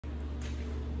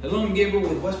Hello, I'm Gabriel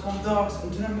with West Palm Dogs,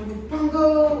 and tonight I'm with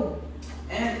Pongo!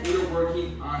 And we're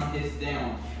working on his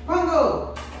down.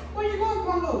 Pongo! Where you going,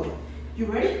 Pongo? You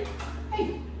ready?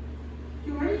 Hey!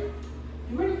 You ready?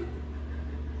 You ready?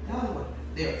 The other way.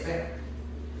 There, there.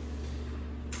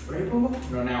 Ready,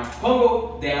 Pongo? No, now.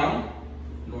 Pongo, down.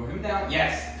 Lower him down.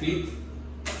 Yes, feet.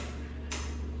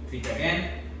 Feet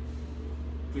again.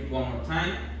 Feet one more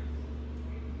time.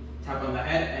 Tap on the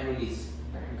head and release.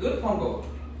 Very good, Pongo.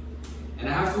 And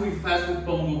I have to be fast with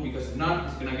Pongo because if not,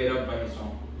 he's gonna get up by his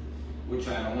own, which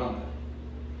I don't want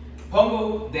that.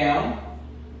 Pongo, down.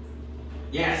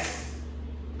 Yes.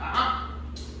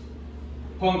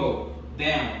 Pongo,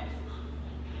 down.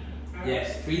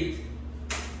 Yes, treat.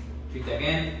 Treat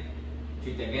again.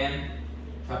 Treat again.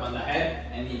 Tap on the head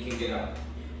and he can get up.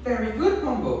 Very good,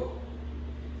 Pongo.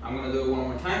 I'm gonna do it one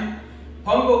more time.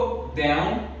 Pongo,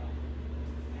 down.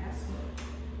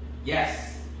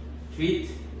 Yes.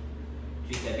 Treat.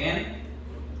 Treat again.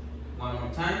 One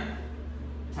more time.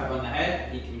 Tap on the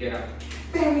head. He can get up.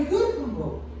 Very good,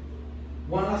 Pongo.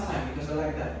 One last time because I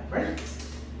like that. Ready?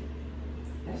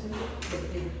 That's it.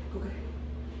 Okay.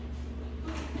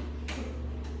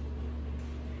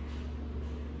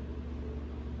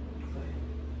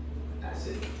 That's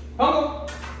it. Pongo.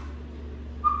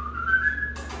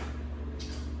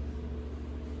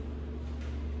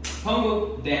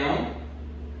 Pongo, down.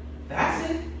 That's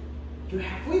it. You're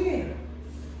halfway there.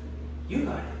 You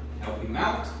got it. Help him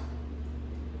out.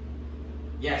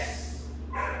 Yes.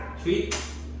 Treat.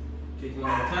 Treat one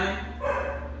more time.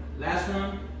 Last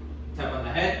one. Tap on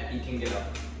the head. He can get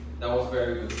up. That was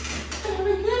very good.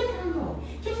 Very good, Pongo.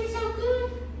 You did so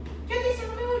good. You did so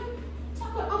good. So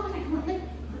good. Oh my God,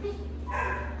 come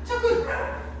on. So good.